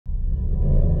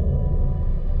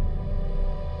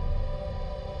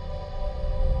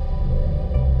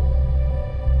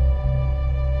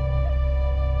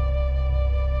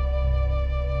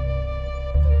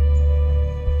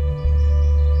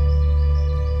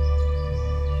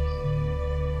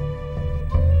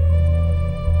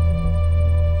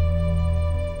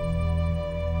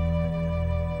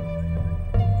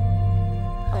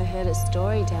a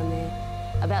story down there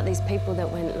about these people that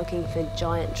went looking for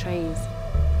giant trees.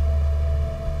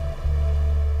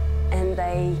 And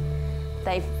they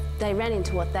ran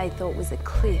into what they thought was a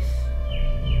cliff.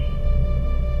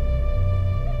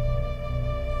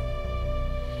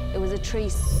 It was a tree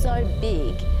so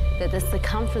big that the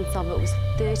circumference of it was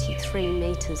 33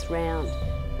 metres round.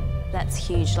 That's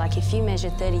huge. Like, if you measure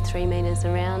 33 metres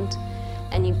around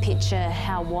and you picture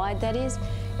how wide that is,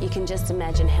 you can just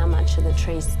imagine how much of the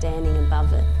tree's standing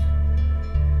above it.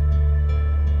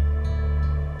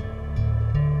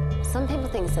 Some people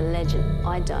think it's a legend.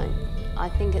 I don't. I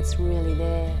think it's really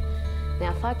there.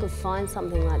 Now, if I could find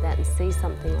something like that and see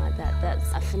something like that,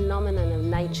 that's a phenomenon of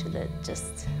nature that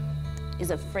just is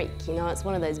a freak, you know? It's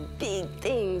one of those big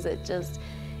things that just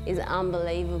is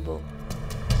unbelievable.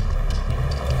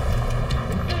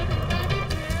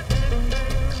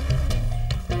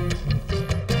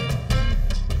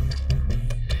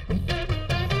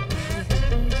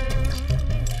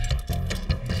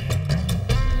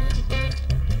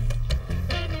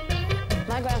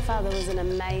 My grandfather was an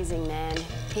amazing man.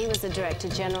 He was the Director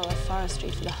General of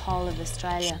Forestry for the whole of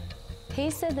Australia. He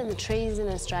said that the trees in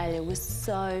Australia were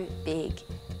so big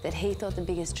that he thought the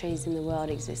biggest trees in the world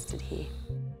existed here.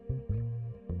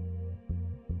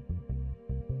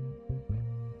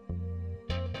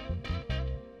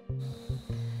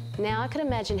 Now, I can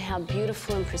imagine how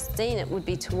beautiful and pristine it would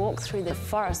be to walk through the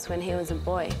forest when he was a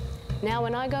boy. Now,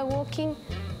 when I go walking,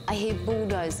 I hear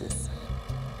bulldozers.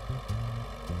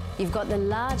 You've got the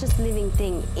largest living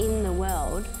thing in the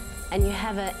world, and you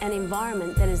have an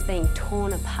environment that is being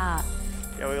torn apart.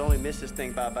 Yeah, we only missed this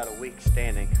thing by about a week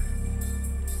standing.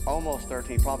 Almost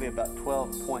 13, probably about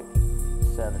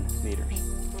 12.7 metres.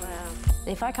 Wow.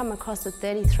 If I come across a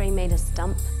 33-metre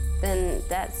stump, then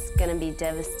that's going to be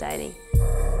devastating.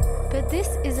 But this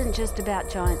isn't just about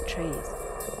giant trees.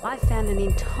 I found an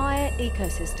entire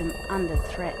ecosystem under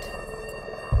threat.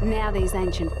 Now these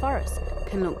ancient forests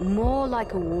can look more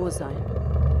like a war zone.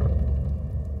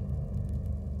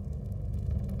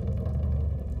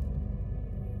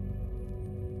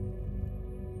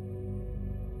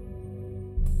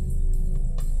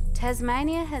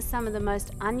 Tasmania has some of the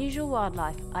most unusual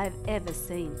wildlife I have ever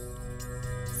seen.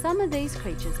 Some of these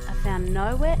creatures are found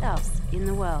nowhere else in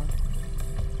the world.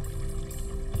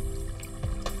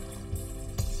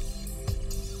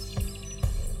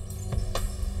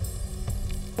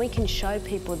 We can show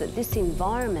people that this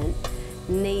environment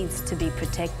needs to be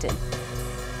protected.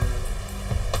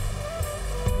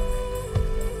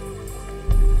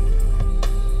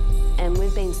 And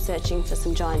we've been searching for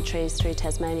some giant trees through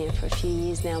Tasmania for a few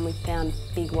years now, and we've found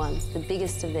big ones, the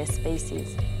biggest of their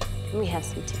species. And we have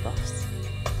some tip-offs.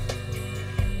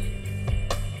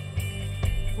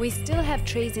 We still have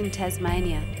trees in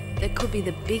Tasmania that could be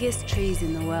the biggest trees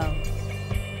in the world.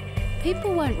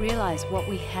 People won't realise what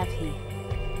we have here.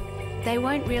 They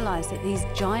won't realise that these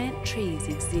giant trees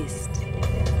exist.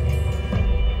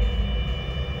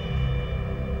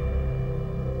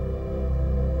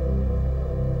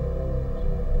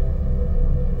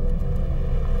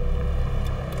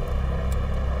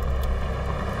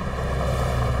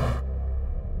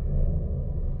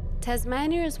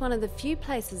 Tasmania is one of the few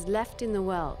places left in the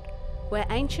world where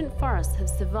ancient forests have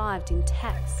survived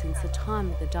intact since the time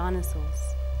of the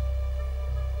dinosaurs.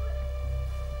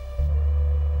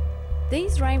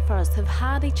 These rainforests have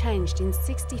hardly changed in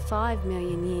 65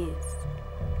 million years,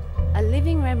 a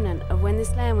living remnant of when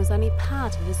this land was only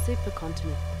part of a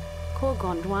supercontinent called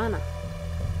Gondwana.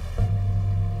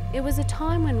 It was a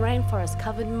time when rainforests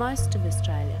covered most of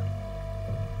Australia.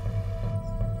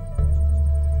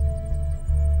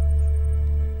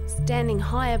 Standing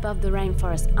high above the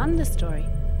rainforest understory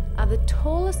are the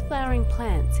tallest flowering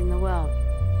plants in the world,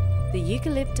 the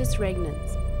Eucalyptus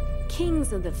regnans,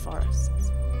 kings of the forests.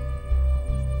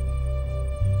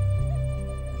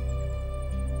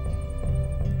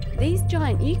 These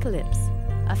giant eucalypts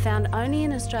are found only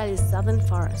in Australia's southern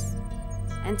forests,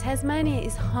 and Tasmania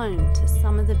is home to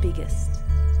some of the biggest.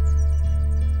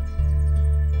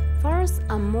 Forests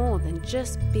are more than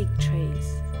just big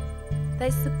trees.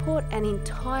 They support an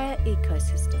entire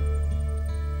ecosystem,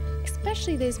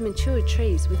 especially these mature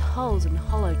trees with holes and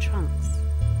hollow trunks,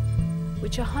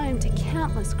 which are home to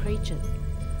countless creatures,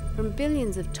 from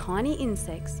billions of tiny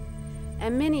insects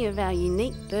and many of our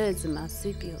unique birds and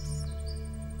marsupials.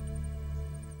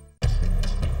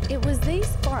 It was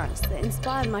these forests that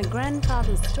inspired my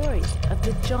grandfather's stories of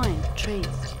the giant trees.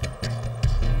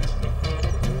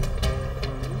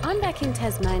 I'm back in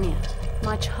Tasmania,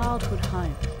 my childhood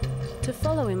home, to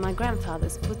follow in my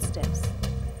grandfather's footsteps,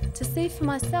 to see for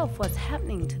myself what's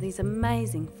happening to these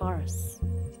amazing forests.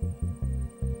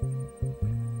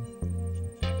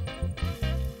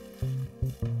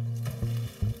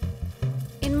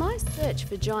 I search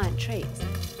for giant trees,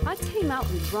 I team up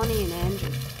with Ronny and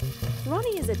Andrew.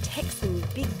 Ronny is a Texan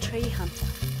big tree hunter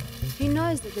who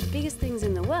knows that the biggest things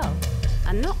in the world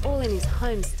are not all in his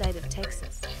home state of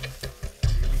Texas.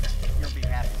 You'll be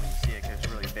happy when you see it because it's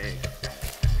really big.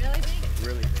 Really big?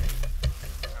 Really big.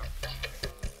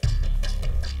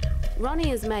 Ronny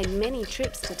has made many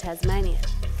trips to Tasmania,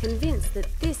 convinced that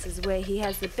this is where he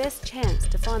has the best chance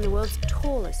to find the world's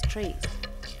tallest trees.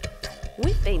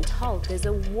 We've been told there's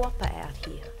a whopper out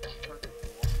here.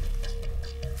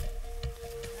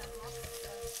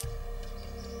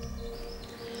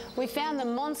 We found the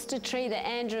monster tree that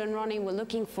Andrew and Ronny were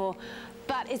looking for,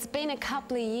 but it's been a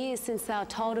couple of years since they were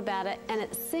told about it, and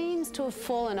it seems to have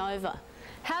fallen over.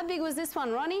 How big was this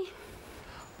one, Ronny?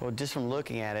 Well, just from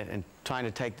looking at it and trying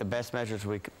to take the best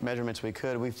measurements we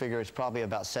could, we figure it's probably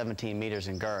about 17 meters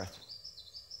in girth.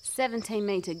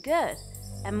 17-metre girth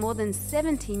and more than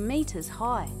 70 metres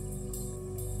high.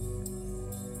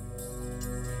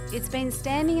 It's been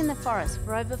standing in the forest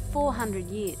for over 400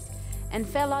 years and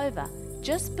fell over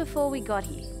just before we got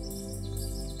here.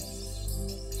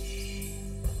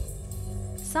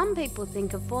 Some people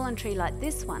think a fallen tree like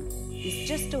this one is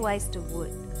just a waste of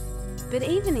wood. But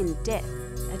even in death,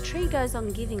 a tree goes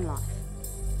on giving life.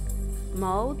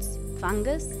 Moulds,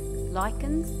 fungus,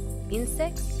 lichens,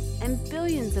 insects, and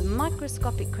billions of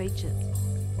microscopic creatures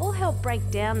all help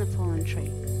break down the fallen tree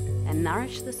and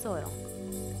nourish the soil.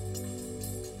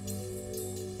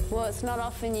 Well, it's not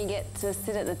often you get to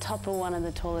sit at the top of one of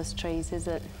the tallest trees, is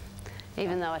it?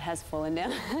 Even though it has fallen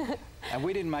down. And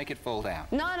we didn't make it fall down.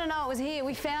 No, it was here.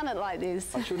 We found it like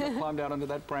this. I shouldn't have climbed out onto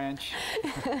that branch.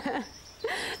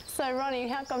 So, Ronny,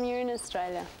 how come you're in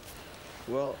Australia?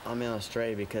 Well, I'm in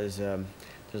Australia because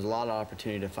there's a lot of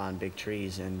opportunity to find big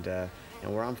trees, and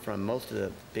where I'm from, most of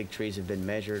the big trees have been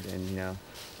measured, and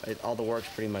all the work's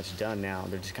pretty much done now.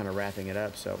 They're just kind of wrapping it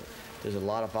up, so there's a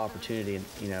lot of opportunity,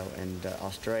 in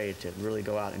Australia to really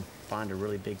go out and find a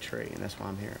really big tree, and that's why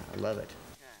I'm here. I love it.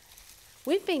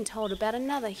 We've been told about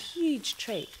another huge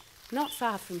tree not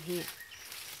far from here.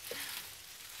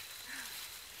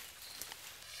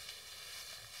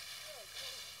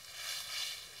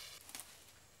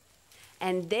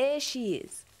 And there she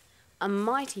is, a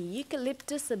mighty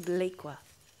Eucalyptus obliqua.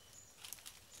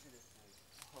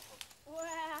 Wow,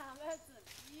 that's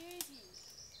a beauty.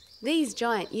 These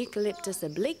giant Eucalyptus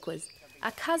obliquas are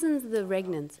cousins of the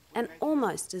regnans and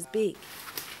almost as big.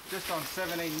 Just on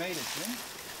 17 metres, Lin.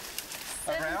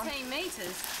 17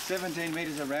 metres? 17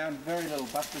 metres around, very little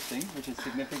buttressing, which is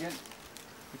significant,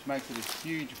 which makes it a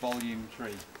huge volume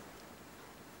tree.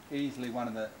 Easily one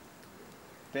of the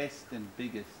best and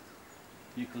biggest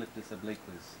Eucalyptus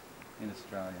obliquas in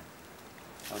Australia.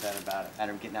 No doubt about it.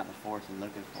 Matter of getting out in the forest and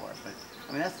looking for it. But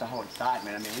I mean, that's the whole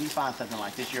excitement. I mean, when you find something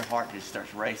like this, your heart just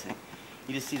starts racing.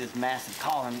 You just see this massive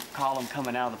column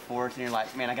coming out of the forest, and you're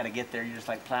like, man, I got to get there. You're just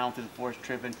like plowing through the forest,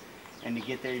 tripping, and to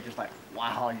get there, you're just like,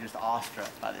 wow, you're just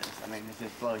awestruck by this. I mean, this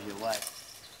just blows you away.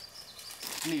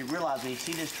 And you realize when you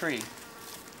see this tree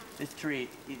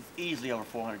is easily over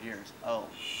 400 years old.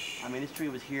 I mean, this tree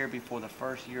was here before the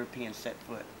first European set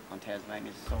foot on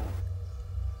Tasmania's soil.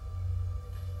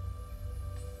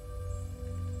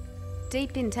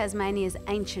 Deep in Tasmania's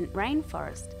ancient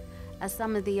rainforest are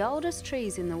some of the oldest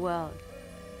trees in the world.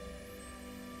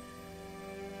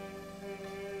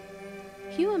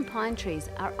 Huon pine trees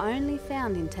are only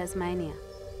found in Tasmania,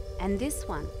 and this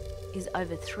one is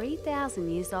over 3,000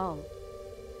 years old.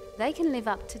 They can live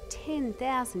up to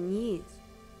 10,000 years.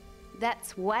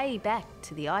 That's way back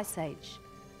to the Ice Age.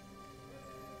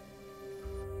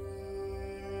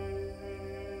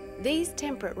 These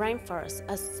temperate rainforests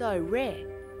are so rare,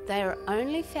 they are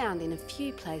only found in a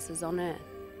few places on Earth.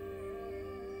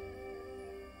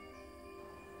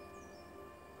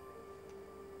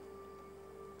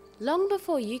 Long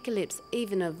before eucalypts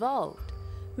even evolved,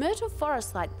 myrtle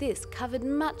forests like this covered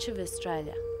much of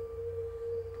Australia.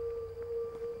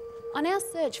 On our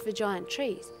search for giant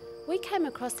trees, we came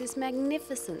across this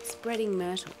magnificent spreading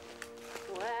myrtle.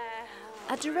 Wow.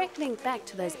 A direct link back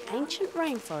to those ancient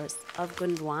rainforests of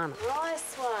Gondwana.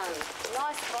 Nice one.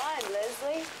 Nice find,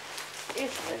 Leslie.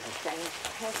 It's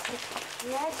fantastic.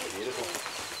 Magic. Beautiful.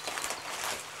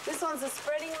 This one's a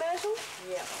spreading myrtle?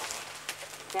 Yeah.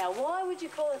 Now, why would you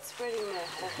call it spreading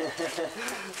myrtle?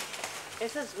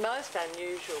 This is most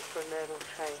unusual for a myrtle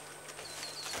tree.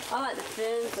 I like the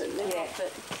ferns that live off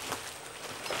it.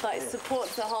 Like, it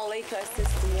supports the whole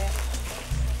ecosystem. Yeah.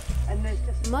 And there's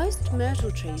just Most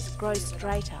myrtle trees grow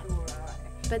straight up,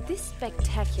 but this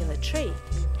spectacular tree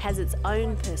has its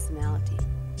own personality.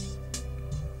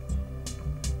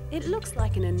 It looks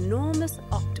like an enormous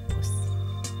octopus.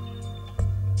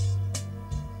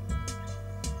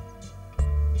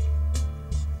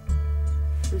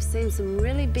 We've seen some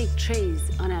really big trees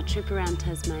on our trip around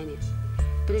Tasmania,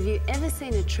 but have you ever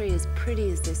seen a tree as pretty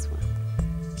as this one?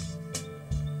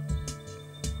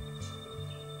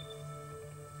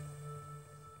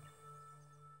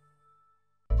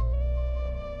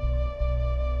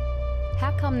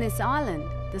 How come this island,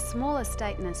 the smallest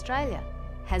state in Australia,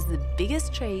 has the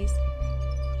biggest trees,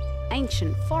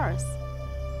 ancient forests,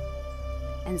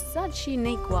 and such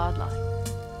unique wildlife?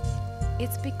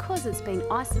 It's because it's been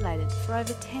isolated for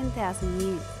over 10,000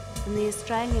 years from the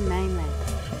Australian mainland,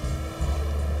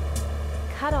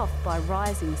 cut off by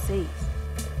rising seas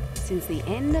since the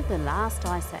end of the last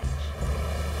ice age.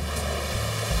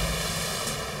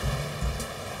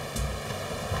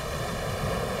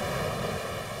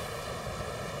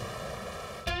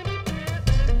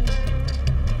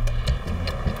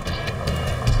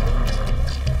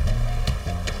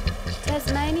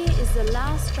 Tasmania is the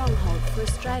last stronghold for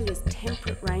Australia's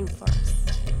temperate rainforests.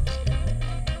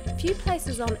 Few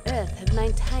places on Earth have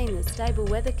maintained the stable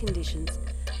weather conditions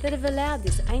that have allowed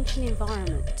this ancient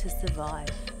environment to survive.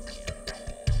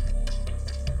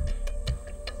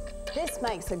 This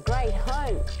makes a great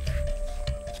home.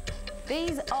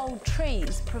 These old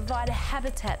trees provide a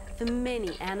habitat for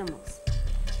many animals.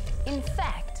 In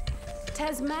fact,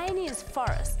 Tasmania's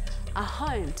forests are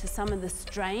home to some of the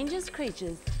strangest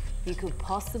creatures you could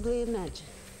possibly imagine.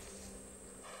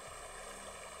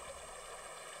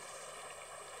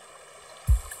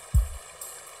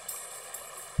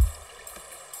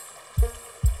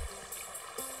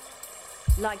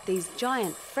 Like these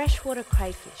giant freshwater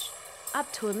crayfish,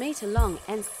 up to 1 metre long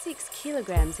and 6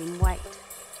 kilograms in weight.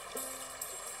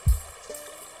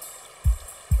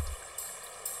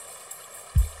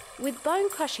 With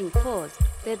bone-crushing claws,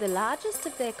 they're the largest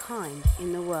of their kind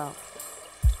in the world.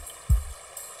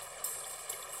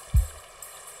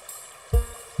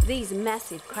 These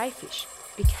massive crayfish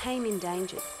became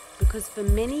endangered because for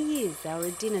many years they were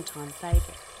a dinner-time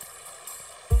favourite.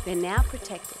 They're now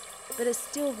protected, but are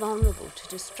still vulnerable to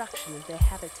destruction of their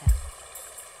habitat.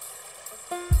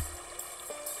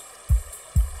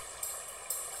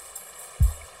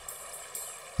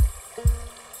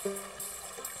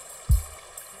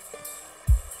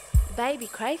 Baby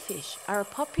crayfish are a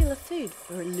popular food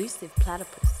for elusive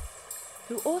platypus,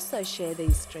 who also share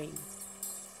these streams.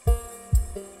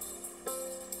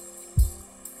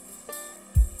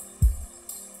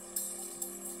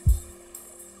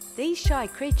 These shy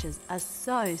creatures are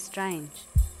so strange.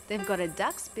 They've got a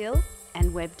duck's bill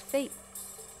and webbed feet.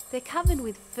 They're covered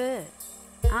with fur,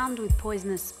 armed with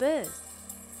poisonous spurs,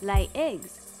 lay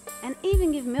eggs, and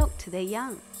even give milk to their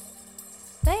young.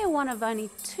 They are one of only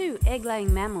 2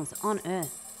 egg-laying mammals on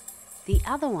Earth. The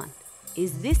other one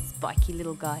is this spiky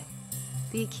little guy,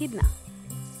 the echidna.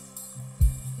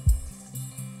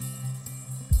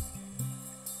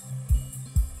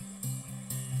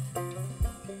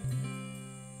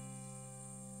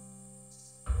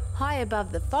 High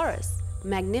above the forest,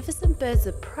 magnificent birds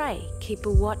of prey keep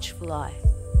a watchful eye.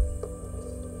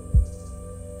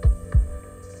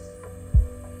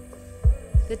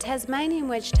 The Tasmanian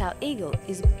wedge-tailed eagle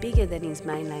is bigger than his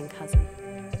mainland cousin,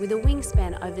 with a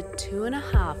wingspan over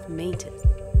 2.5 metres.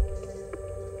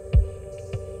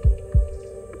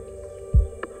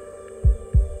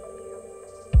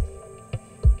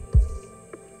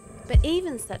 But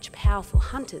even such powerful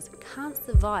hunters can't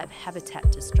survive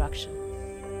habitat destruction.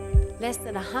 Less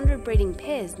than 100 breeding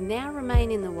pairs now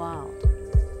remain in the wild.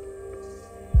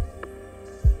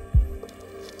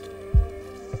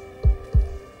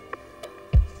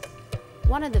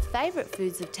 One of the favourite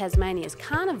foods of Tasmania's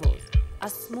carnivores are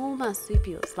small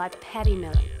marsupials like paddy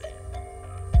melons.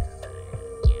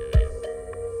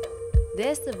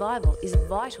 Their survival is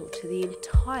vital to the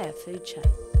entire food chain.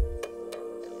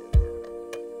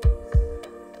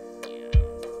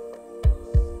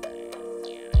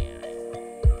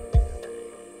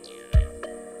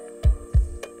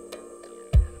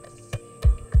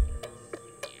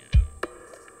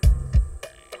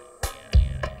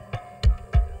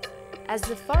 As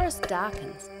the forest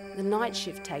darkens, the night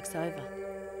shift takes over,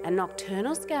 and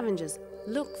nocturnal scavengers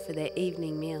look for their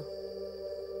evening meal.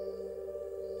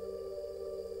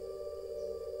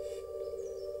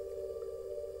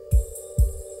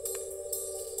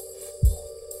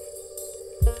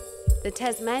 The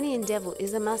Tasmanian devil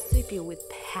is a marsupial with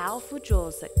powerful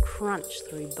jaws that crunch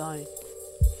through bone.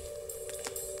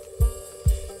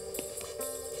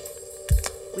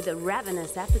 With a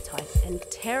ravenous appetite and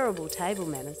terrible table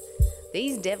manners,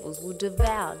 these devils will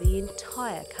devour the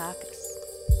entire carcass.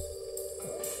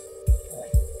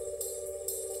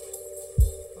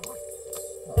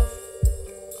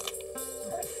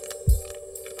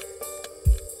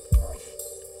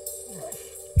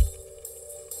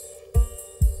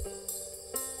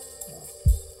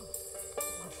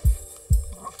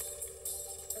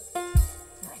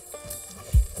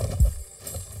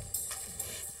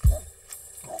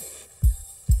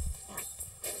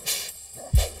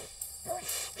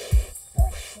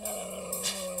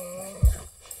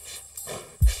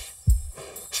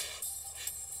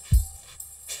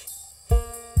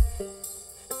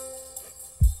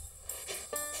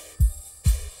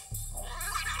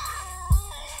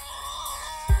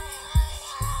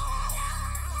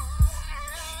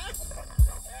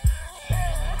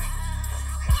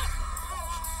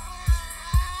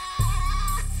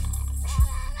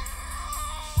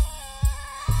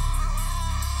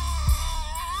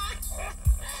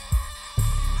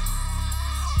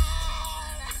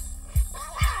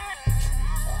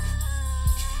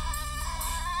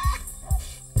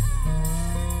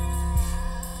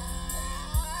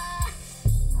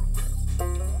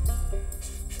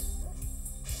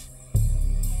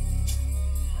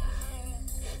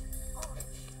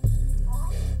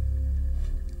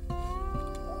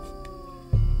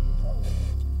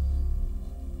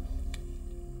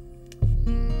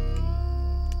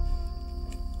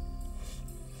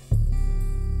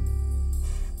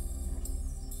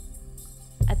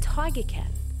 tiger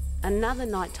cat, another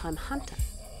nighttime hunter,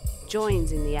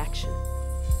 joins in the action.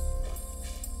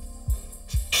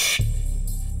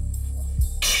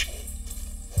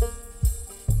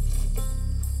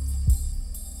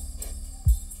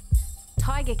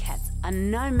 Tiger cats are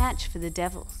no match for the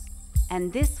devils,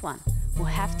 and this one will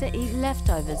have to eat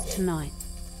leftovers tonight.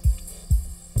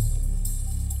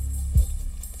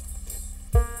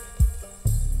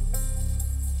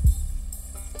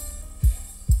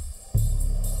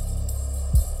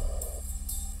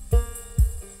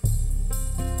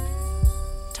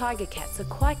 Tiger cats are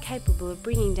quite capable of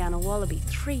bringing down a wallaby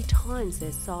 3 times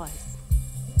their size.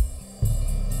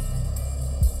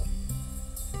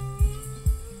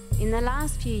 In the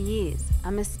last few years,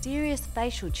 a mysterious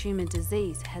facial tumour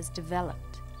disease has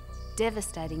developed,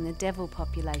 devastating the devil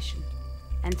population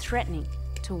and threatening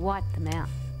to wipe them out.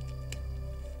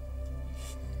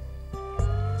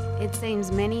 It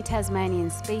seems many Tasmanian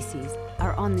species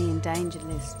are on the endangered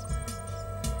list.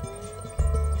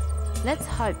 Let's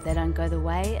hope they don't go the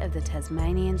way of the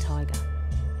Tasmanian tiger.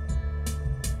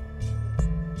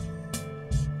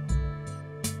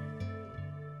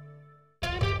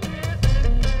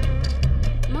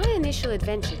 My initial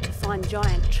adventure to find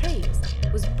giant trees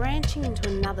was branching into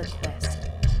another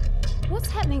quest. What's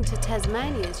happening to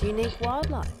Tasmania's unique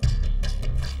wildlife?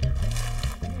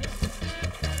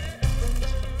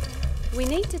 We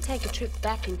need to take a trip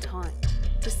back in time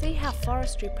to see how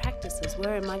forestry practices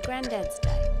were in my granddad's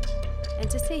day, and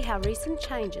to see how recent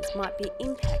changes might be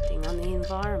impacting on the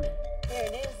environment. There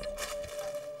it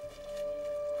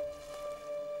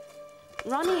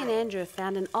is. Ronny and Andrew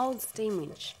found an old steam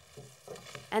winch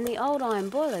and the old iron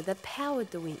boiler that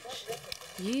powered the winch,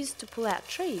 used to pull out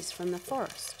trees from the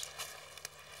forest.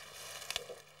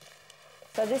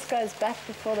 So this goes back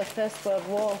before the First World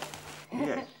War.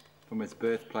 Yeah. From its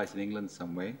birthplace in England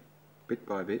somewhere, bit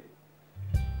by bit,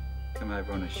 come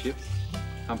over on a ship,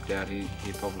 pumped out here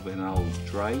probably in an old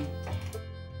dray.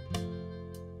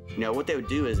 You know, what they would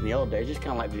do is in the old days, just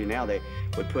kind of like we do now, they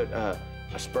would put a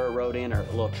spur road in or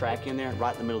a little track in there,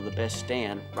 right in the middle of the best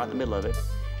stand, right in the middle of it,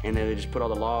 and then they just put all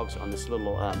the logs on this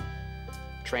little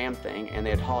tram thing, and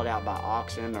they'd haul it out by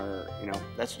oxen, or, you know,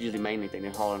 that's usually the main thing.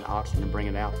 They'd haul an oxen and bring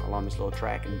it out along this little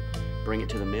track and bring it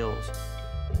to the mills.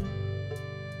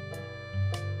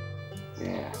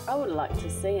 Yeah. I would like to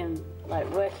see them like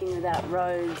working without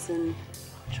roads and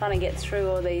trying to get through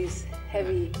all these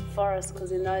heavy forests,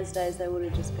 because in those days they would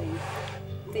have just been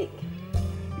thick.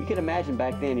 You could imagine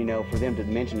back then, you know, for them to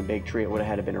mention a big tree, it would have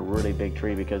had to been a really big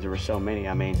tree because there were so many.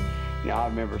 I mean, you know, I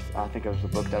remember, I think it was a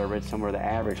book that I read somewhere, the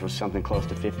average was something close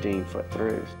to 15-foot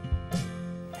throughs.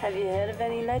 Have you heard of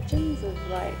any legends of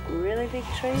like really big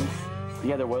trees?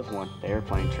 Yeah, there was one, the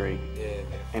airplane tree. Yeah.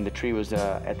 And the tree was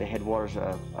at the headwaters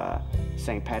of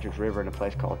St. Patrick's River in a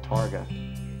place called Targa.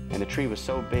 And the tree was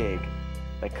so big,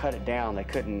 they cut it down. They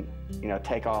couldn't, you know,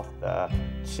 take off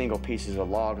single pieces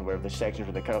of log or whatever the sections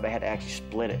where they cut it. They had to actually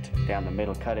split it down the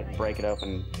middle, cut it and break it up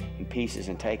in pieces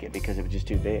and take it because it was just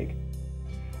too big.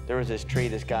 There was this tree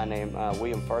this guy named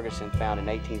William Ferguson found in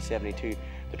 1872.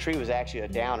 The tree was actually a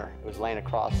downer. It was laying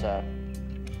across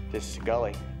this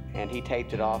gully, and he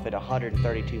taped it off at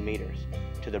 132 meters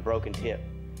to the broken tip.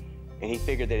 And he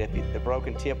figured that if the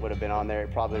broken tip would have been on there,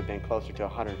 it probably would have been closer to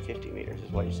 150 meters,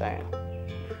 is what he's saying.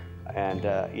 And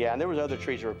yeah, and there was other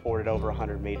trees reported over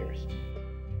 100 meters.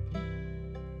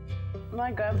 My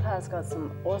grandpa's got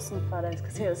some awesome photos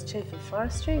because he was chief of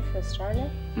forestry for Australia.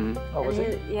 Mm-hmm. Oh, was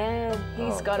he? Yeah,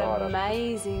 he's got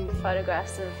amazing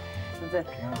photographs of the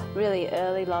really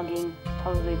early logging,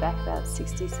 probably back about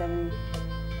 60, 70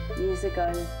 years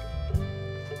ago.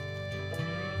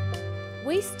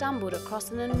 We stumbled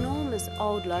across an enormous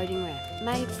old loading ramp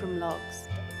made from logs.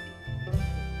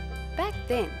 Back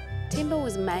then, timber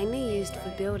was mainly used for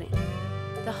building.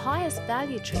 The highest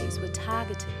value trees were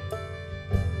targeted.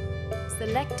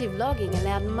 Selective logging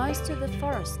allowed most of the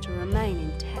forest to remain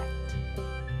intact,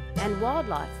 and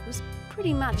wildlife was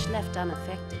pretty much left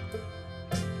unaffected.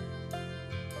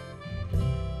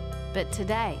 But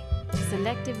today,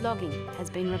 selective logging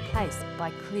has been replaced by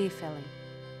clear felling.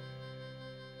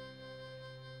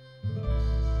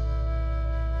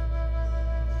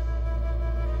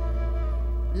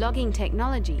 Logging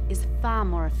technology is far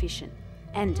more efficient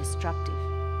and destructive,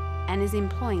 and is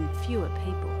employing fewer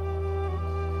people.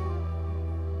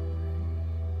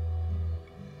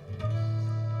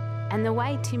 And the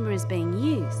way timber is being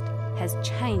used has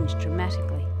changed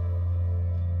dramatically.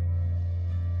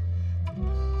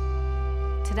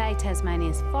 Today,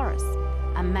 Tasmania's forests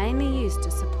are mainly used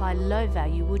to supply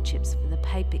low-value wood chips for the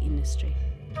paper industry.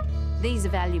 These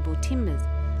valuable timbers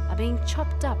are being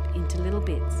chopped up into little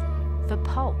bits for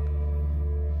pulp.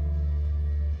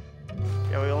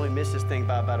 Yeah, we only missed this thing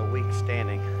by about a week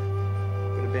standing.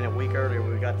 Would have been a week earlier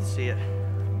when we got to see it.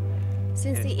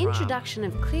 Since the introduction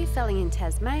of clear felling in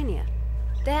Tasmania,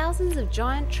 thousands of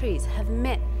giant trees have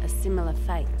met a similar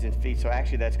fate. In feet, so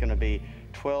actually that's going to be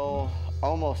 12,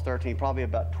 almost 13, probably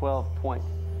about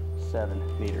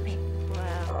 12.7 meters.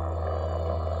 Wow.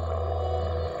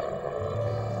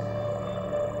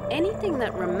 Anything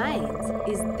that remains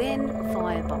is then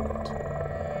firebombed.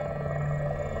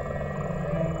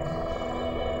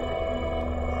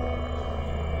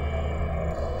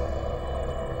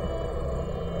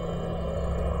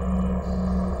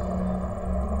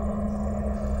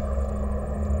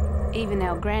 Even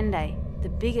El Grande, the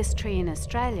biggest tree in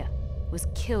Australia, was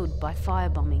killed by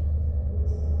firebombing.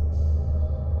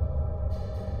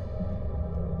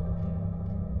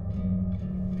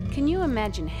 Can you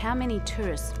imagine how many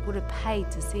tourists would have paid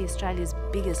to see Australia's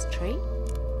biggest tree?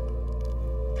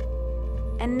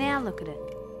 And now look at it.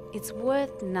 It's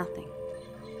worth nothing.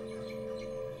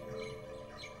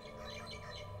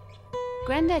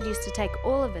 Grandad used to take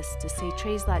all of us to see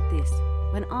trees like this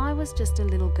when I was just a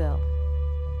little girl.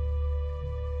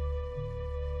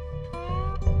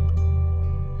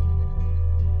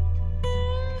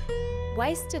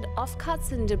 Wasted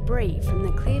offcuts and debris from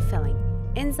the clear felling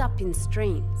ends up in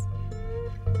streams.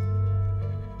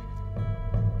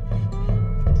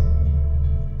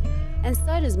 And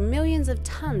so does millions of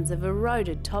tons of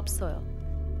eroded topsoil,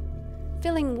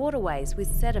 filling waterways with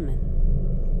sediment.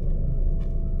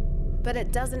 But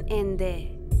it doesn't end there.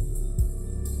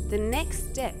 The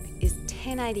next step is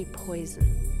 1080 poison.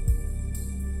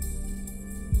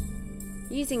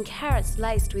 Using carrots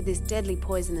laced with this deadly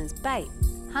poison as bait,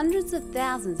 hundreds of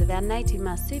thousands of our native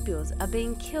marsupials are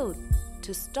being killed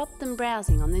to stop them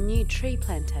browsing on the new tree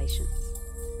plantations.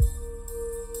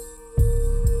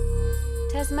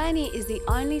 Tasmania is the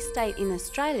only state in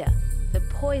Australia that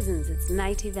poisons its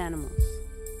native animals.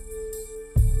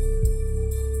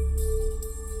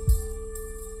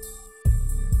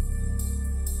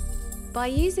 By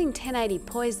using 1080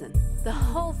 poison, the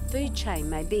whole food chain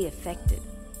may be affected.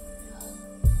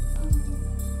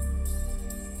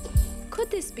 Could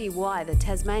this be why the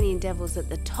Tasmanian devils at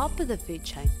the top of the food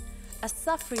chain are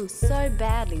suffering so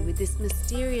badly with this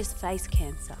mysterious face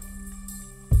cancer?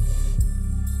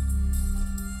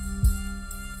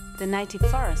 The native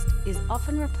forest is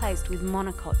often replaced with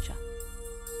monoculture,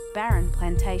 barren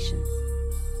plantations,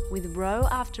 with row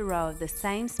after row of the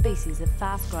same species of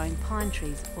fast-growing pine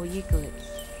trees or eucalypts.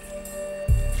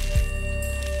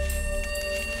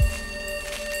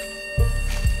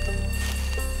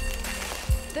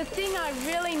 The thing I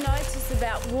really notice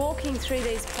about walking through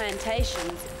these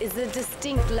plantations is the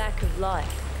distinct lack of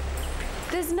life.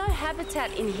 There's no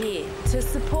habitat in here to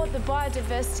support the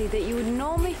biodiversity that you would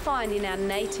normally find in our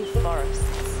native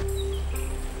forests.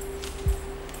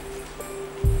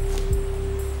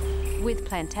 With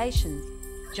plantations,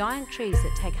 giant trees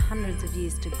that take hundreds of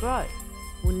years to grow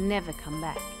will never come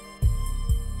back.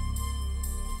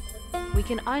 We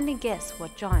can only guess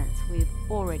what giants we've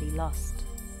already lost.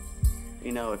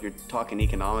 You know, if you're talking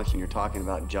economics and you're talking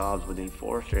about jobs within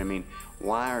forestry, I mean,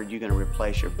 why are you going to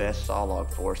replace your best sawlog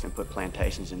forest and put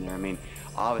plantations in there? I mean,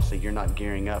 obviously you're not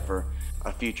gearing up for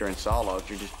a future in sawlogs.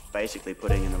 You're just basically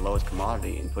putting in the lowest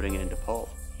commodity and putting it into pulp.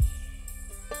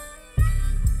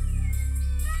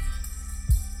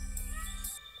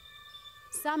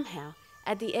 Somehow,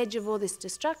 at the edge of all this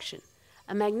destruction,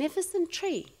 a magnificent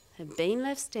tree had been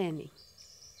left standing.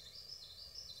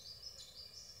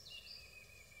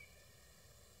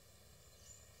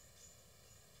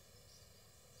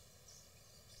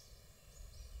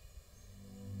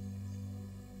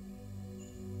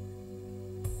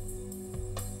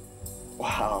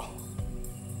 Wow.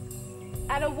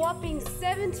 At a whopping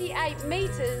 78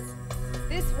 metres,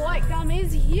 this white gum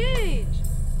is huge.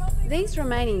 These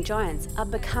remaining giants are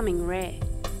becoming rare,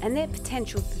 and their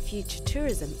potential for future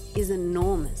tourism is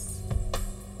enormous.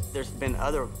 There's been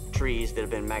other trees that have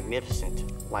been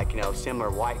magnificent, like, you know, similar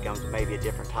white gums, maybe a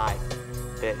different type,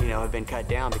 that, you know, have been cut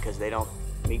down because they don't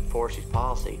meet forestry's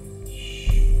policy.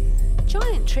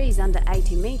 Giant trees under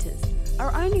 80 metres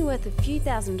are only worth a few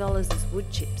 $1,000s as wood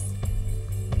chips.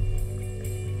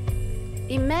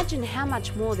 Imagine how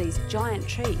much more these giant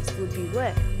trees would be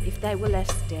worth if they were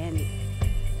left standing.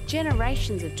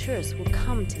 Generations of tourists will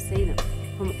come to see them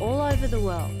from all over the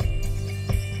world.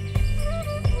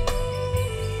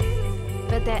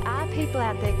 But there are people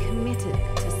out there committed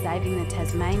to saving the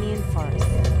Tasmanian forest,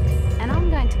 and I'm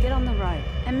going to get on the road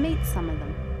and meet some of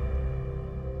them.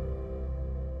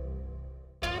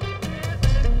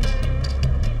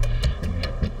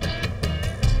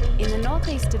 In the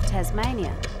northeast of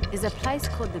Tasmania is a place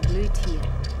called the Blue Tier.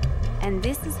 And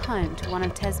this is home to one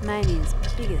of Tasmania's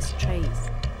biggest trees,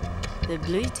 the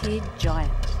blue-tiered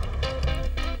giant.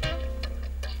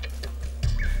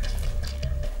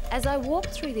 As I walk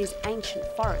through these ancient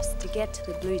forests to get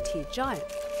to the blue-tiered giant,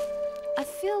 I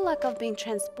feel like I've been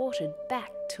transported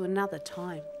back to another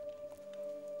time.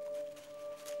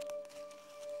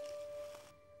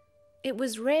 It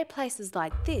was rare places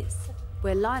like this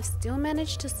where life still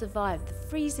managed to survive the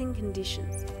freezing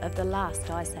conditions of the last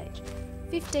ice age,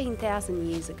 15,000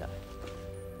 years ago.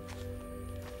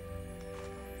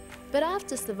 But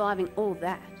after surviving all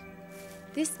that,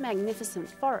 this magnificent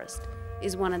forest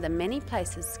is one of the many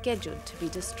places scheduled to be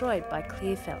destroyed by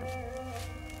clear felling.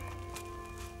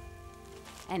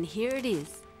 And here it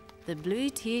is, the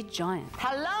blue-tiered giant.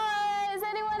 Hello, is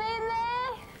anyone in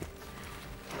there?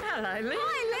 Hello, Liz.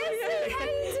 Hi, Leslie. How are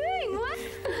you doing? What?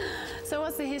 So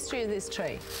what's the history of this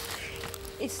tree?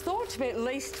 It's thought to be at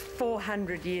least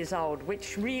 400 years old,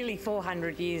 which really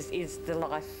 400 years is the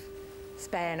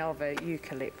lifespan of a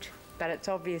eucalypt. But it's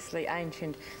obviously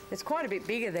ancient. It's quite a bit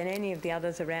bigger than any of the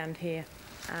others around here.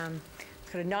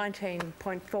 It's got a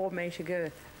 19.4 metre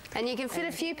girth. And you can fit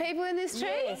a few people in this tree?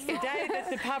 Yes, the day that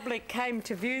the public came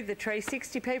to view the tree,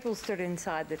 60 people stood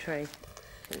inside the tree.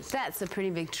 That's a pretty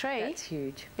big tree. That's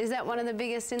huge. Is that one of the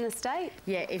biggest in the state?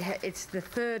 Yeah, it's the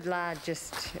third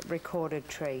largest recorded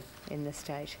tree in the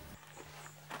state.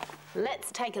 Let's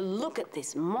take a look at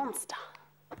this monster.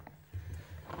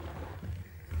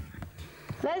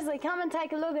 Leslie, come and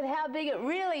take a look at how big it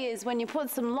really is when you put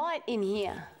some light in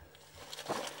here.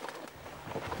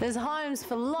 There's homes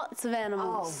for lots of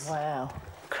animals. Oh, wow.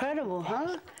 Incredible,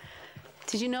 huh?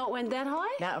 Did you know it went that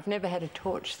high? No, I've never had a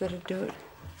torch that'd do it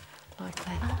like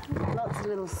that. Lots of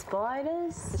little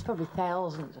spiders. There's probably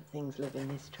thousands of things live in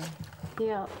this tree.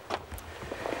 Yeah.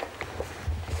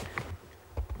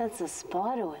 That's a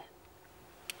spider web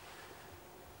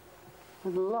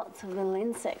with lots of little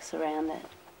insects around it.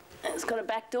 It's got a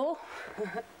back door,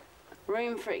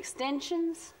 room for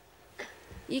extensions.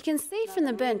 You can see from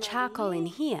the burnt charcoal in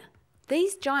here,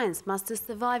 these giants must have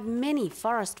survived many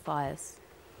forest fires.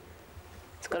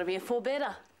 It's got to be a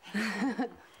four-bedder.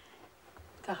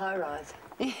 It's a high-rise.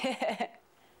 Yeah.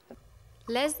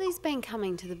 Leslie's been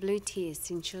coming to the Blue Tiers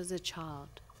since she was a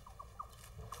child.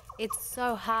 It's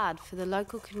so hard for the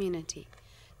local community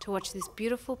to watch this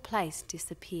beautiful place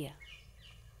disappear.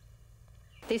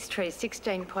 This tree is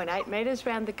 16.8 metres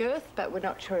round the girth, but we're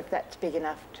not sure if that's big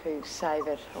enough to save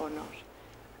it or not.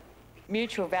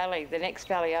 Mutual Valley, the next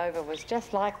valley over, was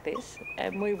just like this,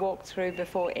 and we walked through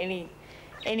before any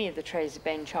of the trees had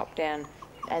been chopped down,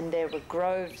 and there were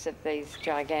groves of these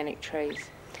gigantic trees,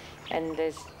 and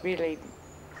there's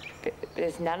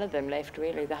none of them left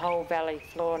really. The whole valley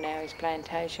floor now is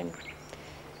plantation,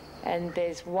 and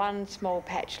there's one small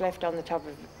patch left on the top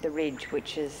of the ridge,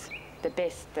 which is the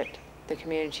best that the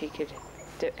community could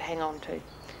hang on to, and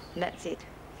that's it.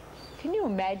 Can you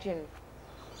imagine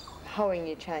hoeing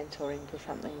your chainsaw into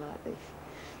something like this?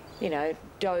 You know,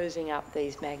 dozing up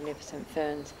these magnificent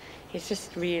ferns. It's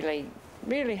just really,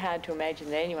 really hard to imagine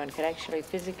that anyone could actually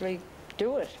physically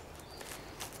do it,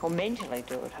 or mentally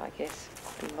do it, I guess,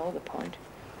 would be more the point.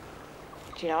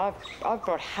 But, you know, I've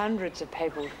brought hundreds of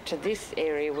people to this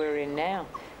area we're in now,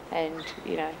 and,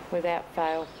 you know, without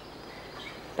fail,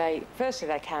 firstly,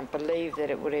 they can't believe that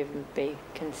it would even be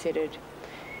considered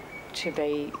to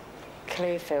be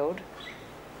clear-felled,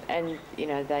 and, you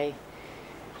know, they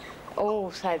all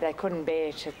say they couldn't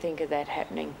bear to think of that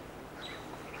happening,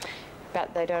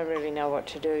 but they don't really know what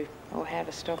to do or how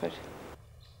to stop it.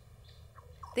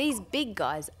 These big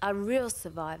guys are real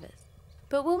survivors.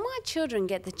 But will my children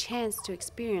get the chance to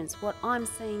experience what I'm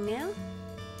seeing now?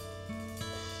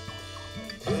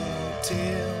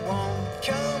 Till won't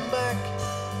come back.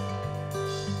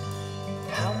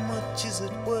 How much is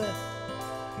it worth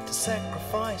to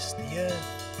sacrifice the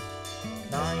earth?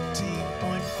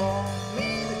 19.4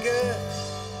 metre girth.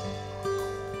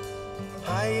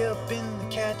 High up in the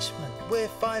catchment where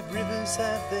 5 rivers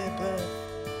have their birth.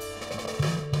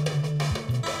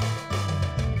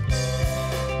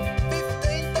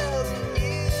 15,000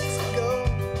 years ago,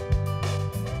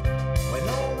 when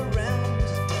all around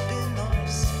was deep in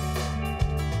ice,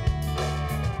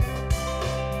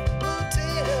 Blue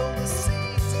Tea held the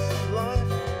seeds of life,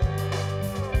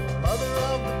 mother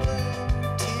of the Blue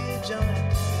Tea giant.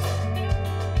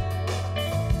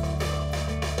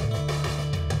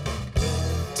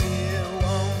 Blue Tea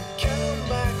won't come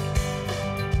back.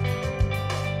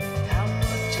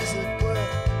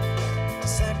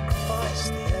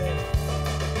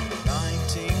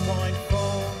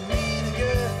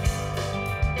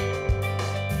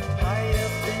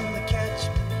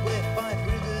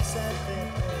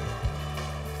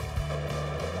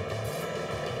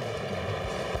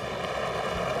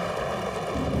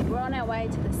 on our way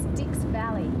to the Styx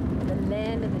Valley, the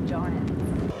land of the giants.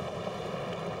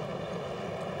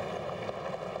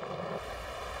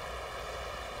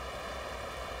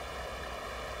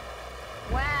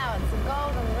 Wow, it's the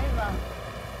Golden River.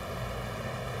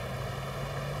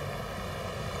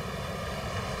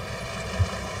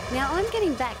 Now I'm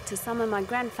getting back to some of my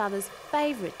grandfather's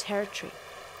favourite territory,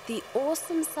 the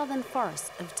awesome southern forests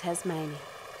of Tasmania.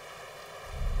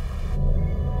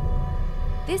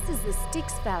 This is the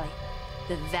Styx Valley,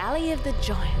 the Valley of the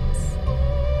Giants.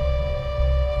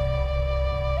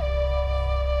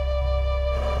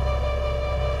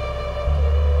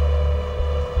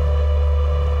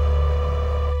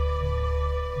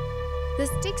 The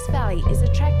Styx Valley is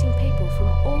attracting people from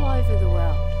all over the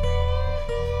world.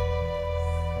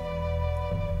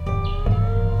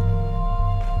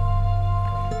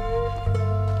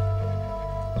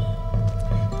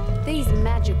 These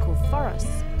magical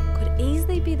forests could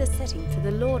easily be the setting for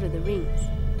the Lord of the Rings.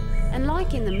 And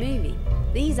like in the movie,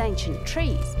 these ancient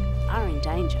trees are in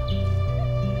danger.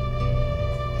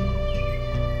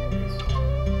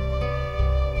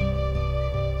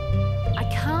 I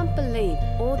can't believe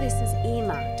all this is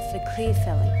earmarked for clear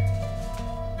felling.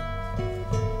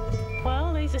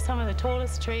 Well, these are some of the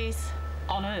tallest trees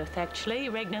on Earth, actually.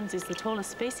 Regnans is the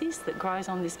tallest species that grows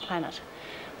on this planet.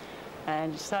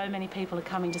 And so many people are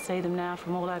coming to see them now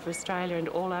from all over Australia and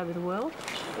all over the world.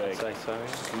 Say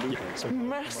so.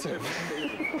 Massive.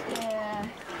 Yeah.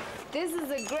 This is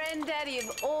the granddaddy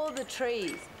of all the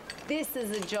trees. This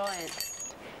is a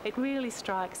giant. It really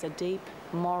strikes a deep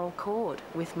moral chord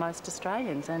with most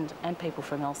Australians and people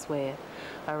from elsewhere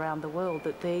around the world,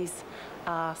 that these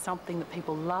are something that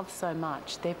people love so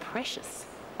much. They're precious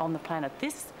on the planet.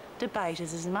 This debate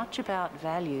is as much about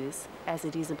values as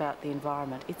it is about the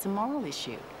environment. It's a moral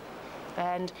issue.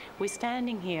 And we're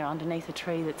standing here underneath a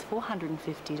tree that's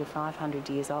 450 to 500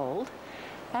 years old,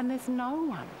 and there's no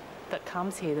one that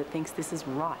comes here that thinks this is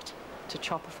right to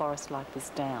chop a forest like this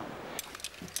down.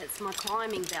 It's my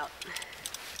climbing belt.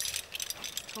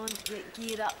 Time to get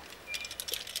geared up.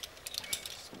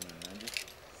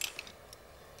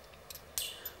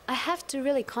 I have to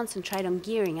really concentrate on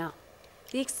gearing up.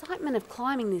 The excitement of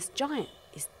climbing this giant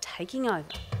is taking over.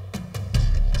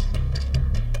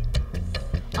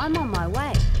 I'm on my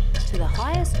way to the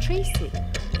highest tree seat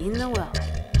in the world.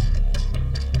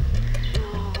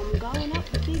 Oh, I'm going up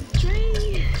the big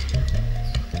tree.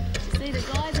 See the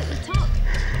guys at the top?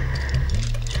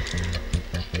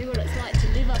 See what it's like to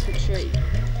live up a tree.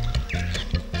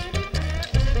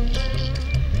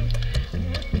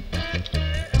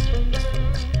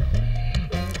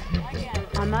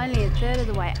 I'm only a third of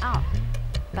the way up,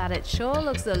 but it sure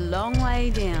looks a long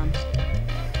way down.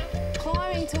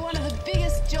 Climbing to one of the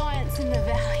biggest giants in the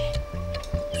valley,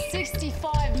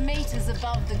 65 metres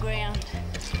above the ground.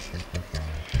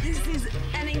 This is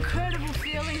an incredible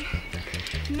feeling.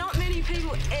 Not many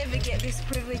people ever get this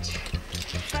privilege,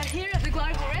 but here at the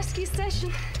Global Rescue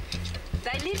Station,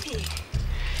 they live here,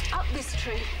 up this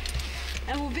tree,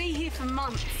 and will be here for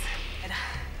months.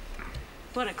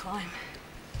 What a climb.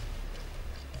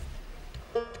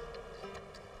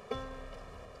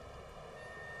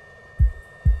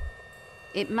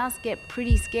 It must get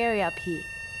pretty scary up here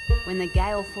when the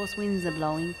gale force winds are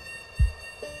blowing.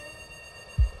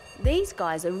 These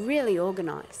guys are really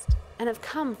organised and have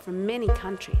come from many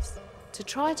countries to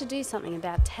try to do something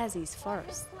about Tassie's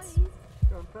forests.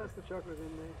 Go and pass the chocolate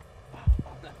in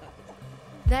there.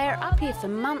 They are up here for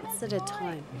months at a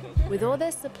time with all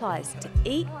their supplies to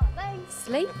eat,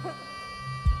 sleep,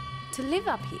 to live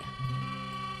up here.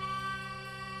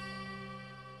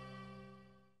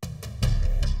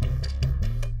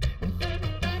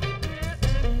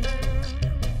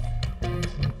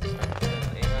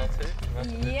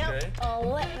 Yep, I'll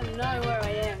let them know where I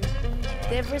am.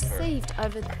 They've received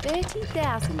over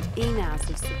 30,000 emails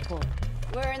of support.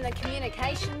 We're in the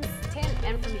communications tent,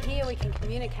 and from here we can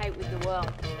communicate with the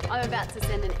world. I'm about to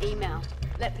send an email,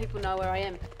 let people know where I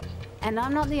am. And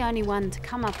I'm not the only one to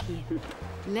come up here.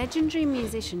 Legendary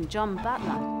musician John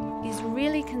Butler is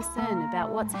really concerned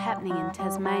about what's happening in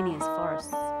Tasmania's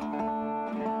forests.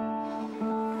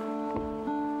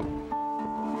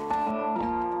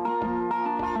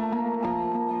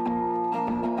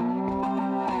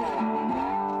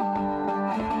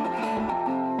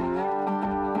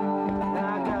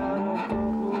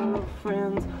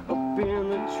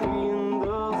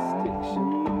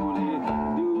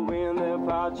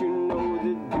 You know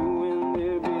they're doing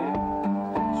their bit,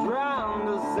 trying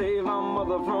to save our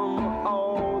mother from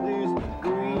all this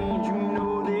greed. You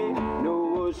know they know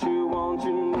what she wants,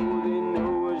 you know they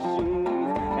know what she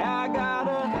needs. I got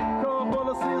a couple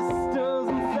of sisters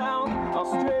in South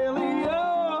Australia.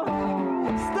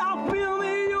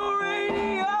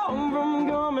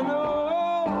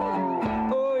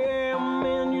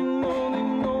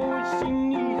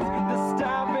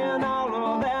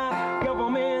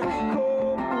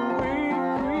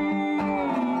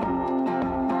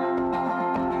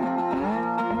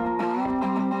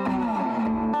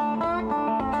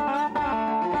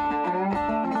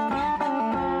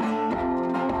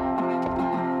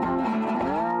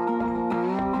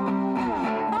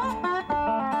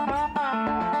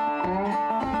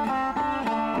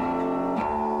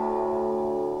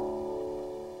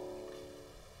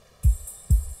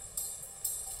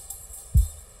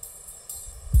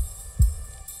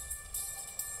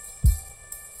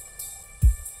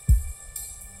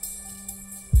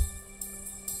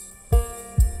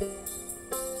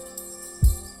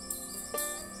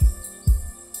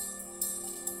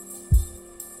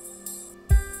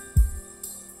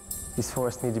 These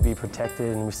forests need to be protected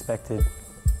and respected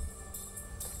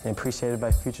and appreciated by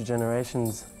future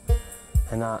generations,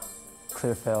 and not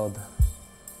clear-felled,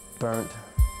 burnt,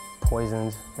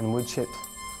 poisoned, and wood chipped.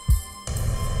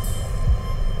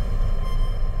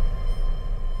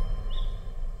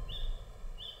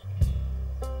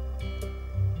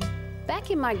 Back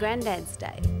in my granddad's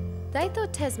day, they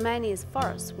thought Tasmania's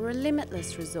forests were a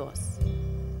limitless resource.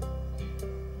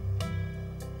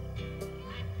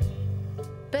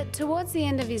 But towards the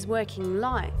end of his working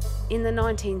life, in the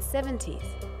 1970s,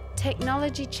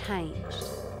 technology changed.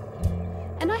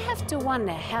 And I have to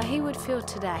wonder how he would feel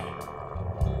today.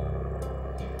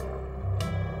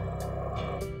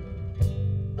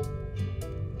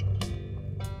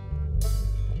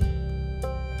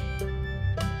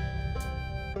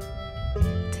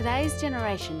 Today's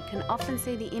generation can often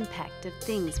see the impact of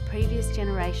things previous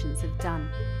generations have done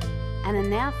and are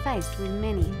now faced with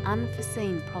many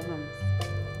unforeseen problems.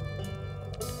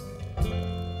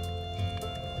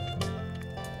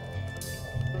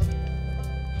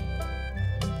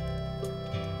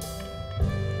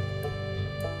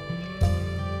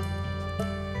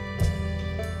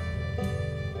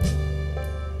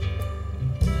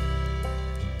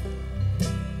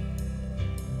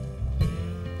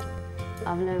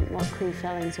 I've learnt what clear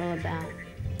felling is all about.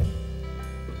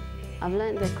 I've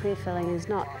learnt that clear felling is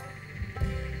not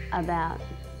about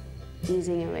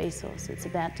using a resource, it's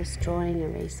about destroying a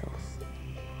resource.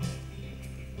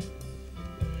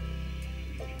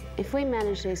 If we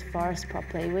manage these forests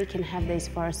properly, we can have these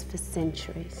forests for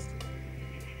centuries.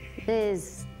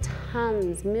 There's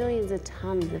tons, millions of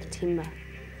tons of timber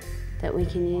that we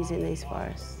can use in these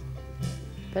forests.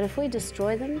 But if we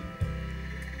destroy them,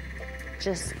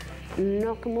 just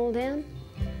knock them all down,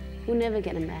 we'll never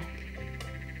get them back.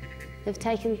 They've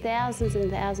taken thousands and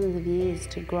thousands of years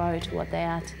to grow to what they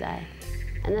are today,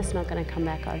 and that's not going to come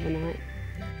back overnight.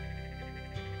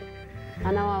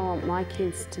 I know I want my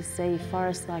kids to see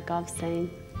forests like I've seen,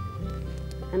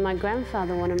 and my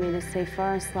grandfather wanted me to see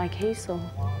forests like he saw.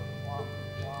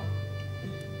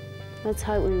 Let's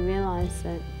hope we realise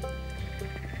that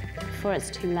before it's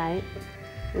too late,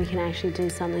 we can actually do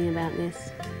something about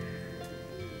this.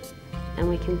 And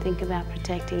we can think about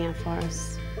protecting our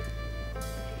forests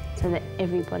so that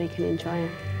everybody can enjoy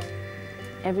it.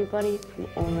 Everybody from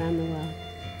all around the world.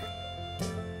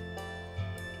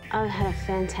 I've had a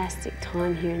fantastic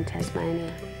time here in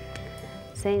Tasmania,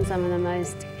 seeing some of the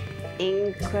most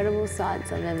incredible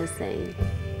sights I've ever seen.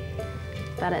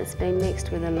 But it's been mixed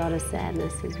with a lot of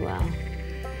sadness as well.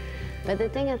 But the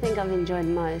thing I think I've enjoyed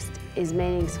most is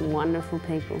meeting some wonderful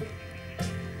people.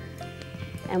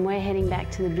 And we're heading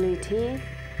back to the Blue Tier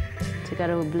to go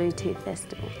to a Blue Tier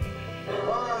festival.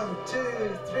 1, 2,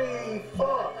 3,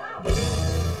 4. Blue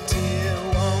Tier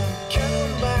won't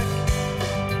come back.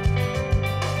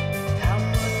 How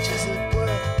much is it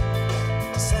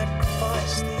worth to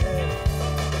sacrifice the earth?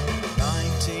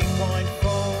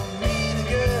 19.4 meter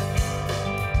girth.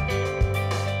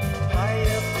 High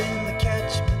up in the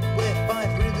catchment where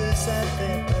 5 rivers have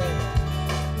their birth.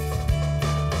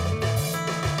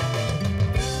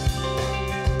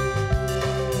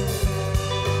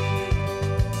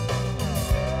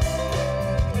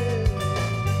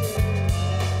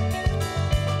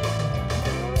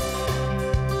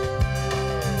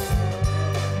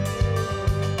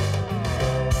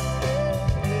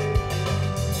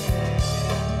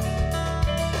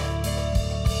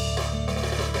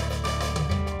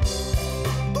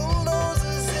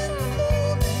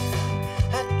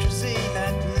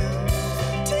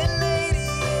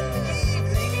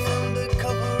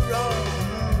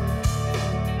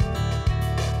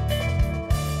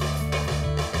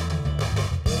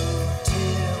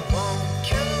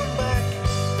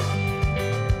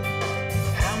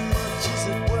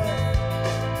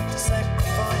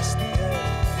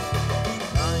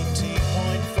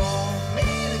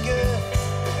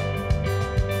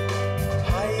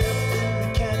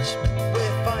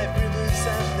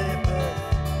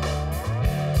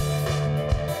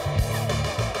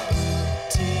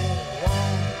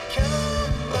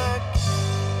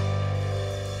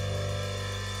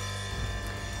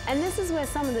 And this is where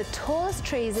some of the tallest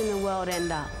trees in the world end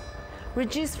up,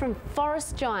 reduced from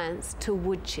forest giants to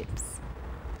wood chips.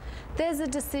 There's a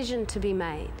decision to be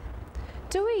made.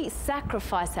 Do we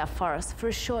sacrifice our forests for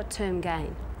a short-term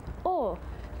gain? Or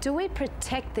do we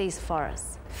protect these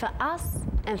forests for us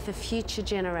and for future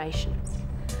generations?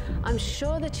 I'm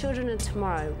sure the children of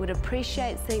tomorrow would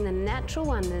appreciate seeing the natural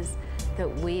wonders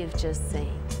that we have just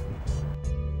seen.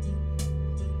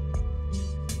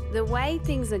 The way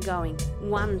things are going,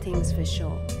 one thing's for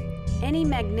sure. Any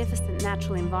magnificent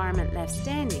natural environment left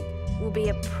standing will be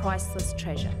a priceless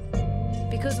treasure,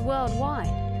 because worldwide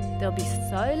there'll be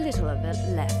so little of it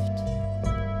left.